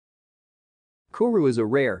Kuru is a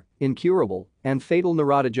rare, incurable, and fatal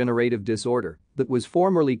neurodegenerative disorder that was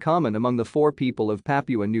formerly common among the Fore people of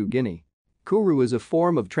Papua New Guinea. Kuru is a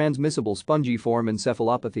form of transmissible spongiform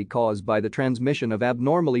encephalopathy caused by the transmission of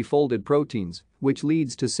abnormally folded proteins, which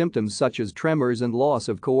leads to symptoms such as tremors and loss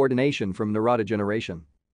of coordination from neurodegeneration.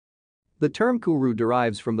 The term Kuru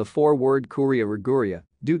derives from the Fore word kuria or guria,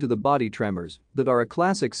 due to the body tremors that are a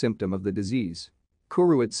classic symptom of the disease.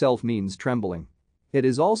 Kuru itself means trembling. It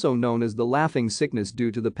is also known as the laughing sickness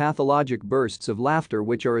due to the pathologic bursts of laughter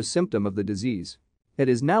which are a symptom of the disease. It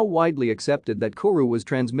is now widely accepted that Kuru was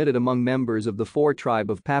transmitted among members of the Fore tribe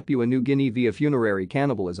of Papua New Guinea via funerary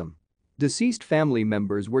cannibalism. Deceased family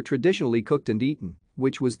members were traditionally cooked and eaten,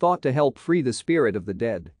 which was thought to help free the spirit of the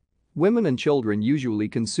dead. Women and children usually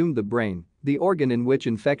consumed the brain, the organ in which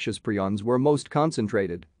infectious prions were most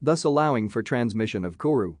concentrated, thus allowing for transmission of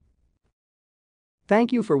Kuru.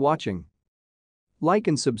 Thank you for watching. Like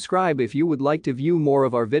and subscribe if you would like to view more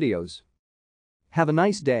of our videos. Have a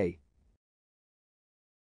nice day.